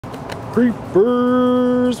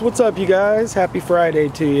Creepers! What's up, you guys? Happy Friday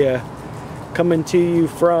to you. Coming to you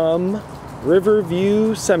from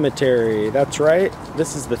Riverview Cemetery. That's right.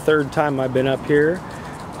 This is the third time I've been up here.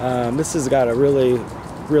 This has got a really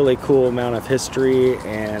cool amount of history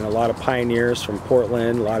and a lot of pioneers from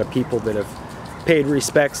Portland, a lot of people that have paid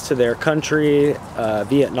respects to their country,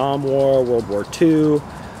 Vietnam War, World War II,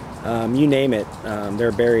 you name it,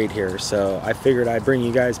 they're buried here. So I figured I'd bring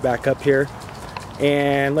you guys back up here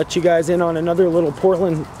and let you guys in on another little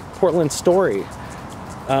Portland story.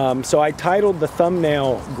 So I titled the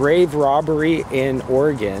thumbnail Grave Robbery in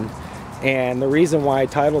Oregon, and the reason why I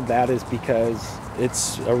titled that is because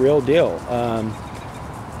it's a real deal.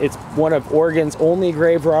 It's one of Oregon's only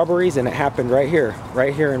grave robberies, and it happened right here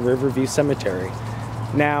in Riverview Cemetery.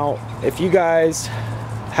 Now, if you guys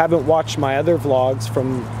haven't watched my other vlogs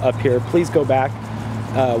from up here, please go back,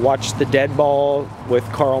 watch the Dead Ball with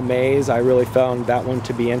Carl Mays. I really found that one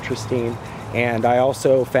to be interesting. And I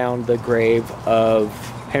also found the grave of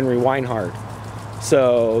Henry Weinhardt.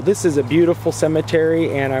 So this is a beautiful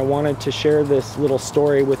cemetery, and I wanted to share this little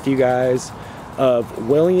story with you guys of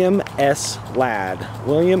William S. Ladd.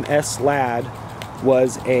 William S. Ladd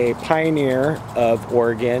was a pioneer of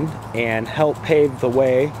Oregon and helped pave the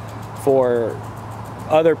way for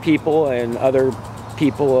other people and other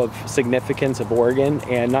people of significance of Oregon,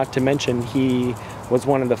 and not to mention he was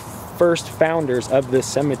one of the first founders of this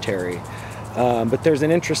cemetery. But there's an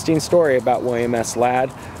interesting story about William S.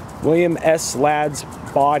 Ladd. William S. Ladd's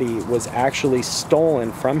body was actually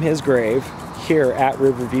stolen from his grave here at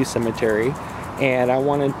Riverview Cemetery. And I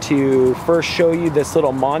wanted to first show you this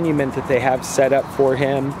little monument that they have set up for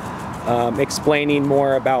him, explaining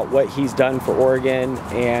more about what he's done for Oregon.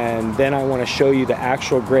 And then I want to show you the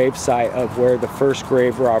actual grave site of where the first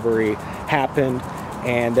grave robbery happened.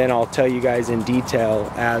 And then I'll tell you guys in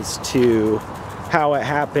detail as to how it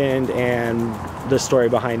happened and the story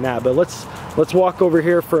behind that. But let's walk over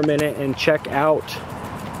here for a minute and check out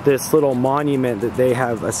this little monument that they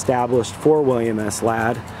have established for William S.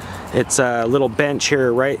 Ladd. It's a little bench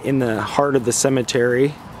here right in the heart of the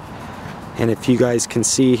cemetery, and if you guys can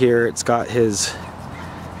see here, it's got his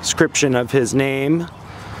description of his name: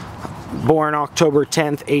 born October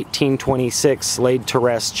 10th, 1826, laid to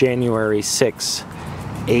rest January 6,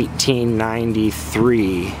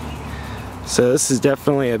 1893. So this is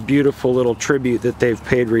definitely a beautiful little tribute that they've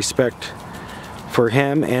paid respect for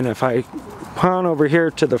him. And if I pawn over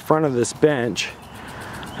here to the front of this bench,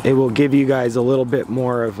 it will give you guys a little bit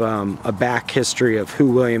more of a back history of who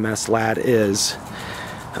William S. Ladd is.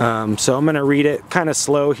 So I'm going to read it kind of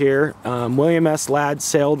slow here. William S. Ladd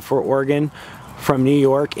sailed for Oregon from New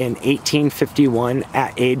York in 1851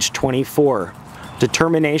 at age 24.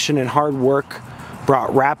 Determination and hard work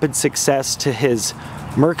brought rapid success to his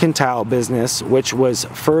mercantile business, which was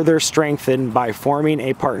further strengthened by forming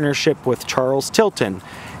a partnership with Charles Tilton,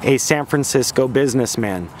 a San Francisco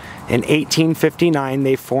businessman. In 1859,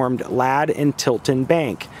 they formed Ladd and Tilton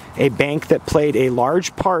Bank, a bank that played a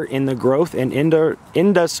large part in the growth and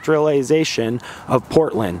industrialization of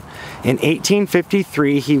Portland. In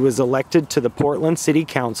 1853, he was elected to the Portland City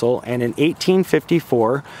Council, and in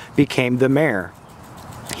 1854 became the mayor.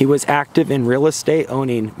 He was active in real estate,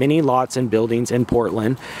 owning many lots and buildings in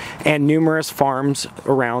Portland and numerous farms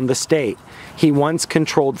around the state. He once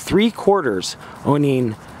controlled 3 quarters,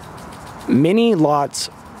 owning many lots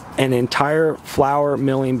and entire flour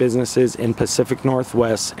milling businesses in Pacific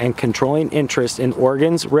Northwest, and controlling interest in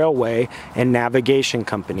Oregon's railway and navigation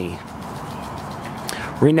company.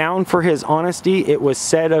 Renowned for his honesty, it was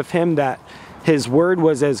said of him that his word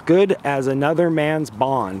was as good as another man's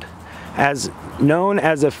bond. As known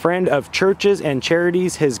as a friend of churches and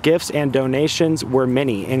charities, his gifts and donations were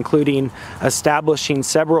many, including establishing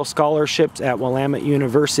several scholarships at Willamette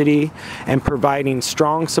University and providing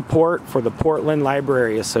strong support for the Portland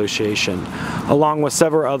Library Association. Along with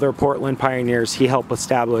several other Portland pioneers, he helped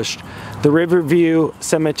establish the Riverview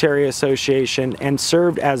Cemetery Association and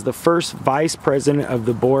served as the first vice president of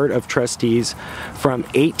the Board of Trustees from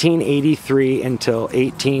 1883 until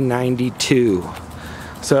 1892.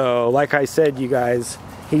 So, like I said, you guys,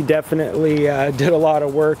 he definitely did a lot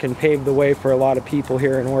of work and paved the way for a lot of people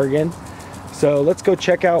here in Oregon. So let's go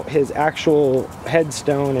check out his actual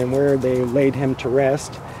headstone and where they laid him to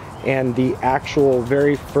rest, and the actual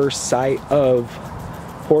very first site of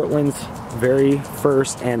Portland's very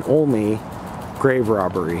first and only grave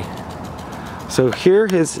robbery. So here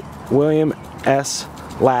is William S.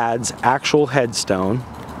 Ladd's actual headstone.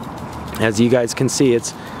 As you guys can see,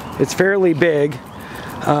 it's fairly big.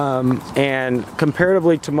 And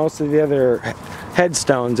comparatively to most of the other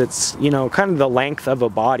headstones, it's, you know, kind of the length of a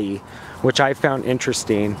body, which I found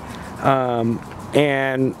interesting.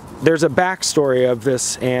 And there's a backstory of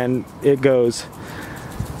this, and it goes,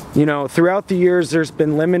 you know, throughout the years there's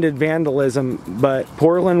been limited vandalism, but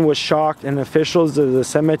Portland was shocked and officials of the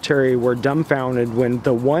cemetery were dumbfounded when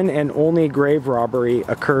the one and only grave robbery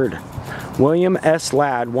occurred. William S.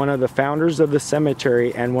 Ladd, one of the founders of the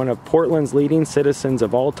cemetery and one of Portland's leading citizens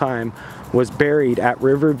of all time, was buried at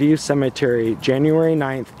Riverview Cemetery January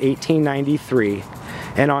 9th, 1893.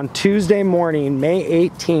 And on Tuesday morning, May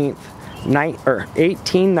 18th,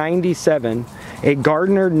 1897, a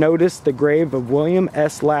gardener noticed the grave of William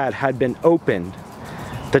S. Ladd had been opened,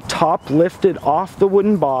 the top lifted off the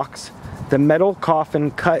wooden box, the metal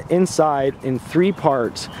coffin cut inside in 3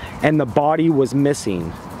 parts, and the body was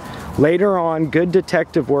missing. Later on, good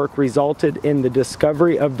detective work resulted in the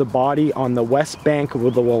discovery of the body on the west bank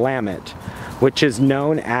of the Willamette, which is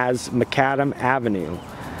known as Macadam Avenue,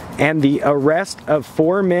 and the arrest of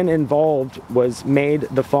 4 men involved was made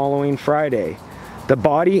the following Friday. The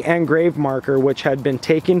body and grave marker, which had been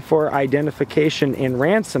taken for identification in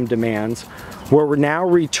ransom demands, were now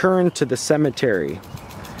returned to the cemetery.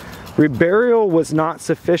 Reburial was not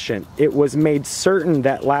sufficient. It was made certain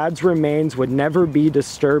that Ladd's remains would never be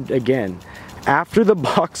disturbed again. After the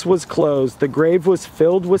box was closed, the grave was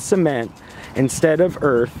filled with cement instead of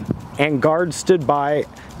earth, and guards stood by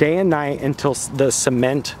day and night until the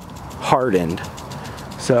cement hardened.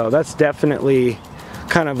 So that's definitely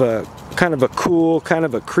kind of a cool, kind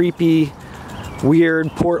of a creepy, weird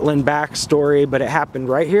Portland backstory, but it happened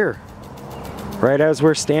right here, right as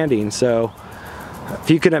we're standing. So if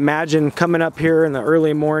you can imagine coming up here in the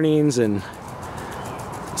early mornings and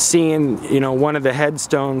seeing, you know, one of the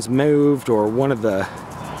headstones moved, or one of the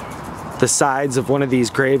sides of one of these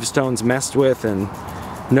gravestones messed with, and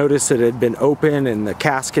notice it had been open and the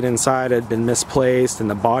casket inside had been misplaced and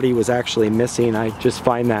the body was actually missing. I just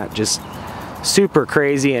find that just super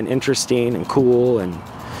crazy and interesting and cool. And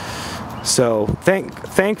so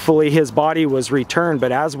thankfully his body was returned,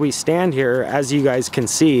 but as we stand here, as you guys can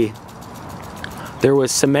see, there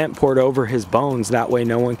was cement poured over his bones. That way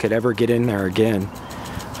no one could ever get in there again.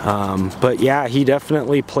 But yeah, he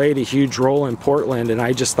definitely played a huge role in Portland, and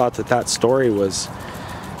I just thought that story was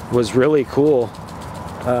really cool.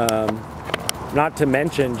 Not to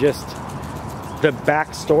mention just the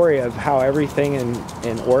backstory of how everything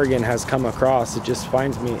in Oregon has come across. It just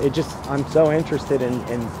finds me, I'm so interested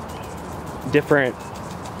in different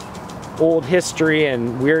old history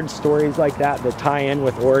and weird stories like that tie in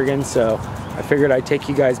with Oregon. So I figured I'd take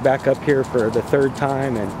you guys back up here for the 3rd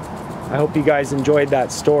time, and I hope you guys enjoyed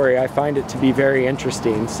that story. I find it to be very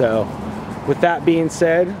interesting. So with that being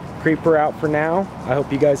said, creeper out for now. I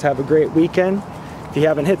hope you guys have a great weekend. If you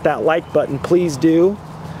haven't hit that like button, please do.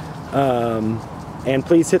 And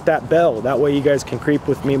please hit that bell. That way you guys can creep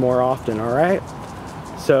with me more often, all right?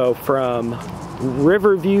 So from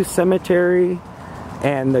Riverview Cemetery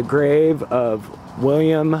and the grave of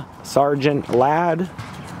William Sergeant Ladd,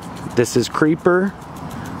 this is Creeper,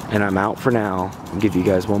 and I'm out for now. I'll give you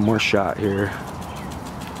guys one more shot here.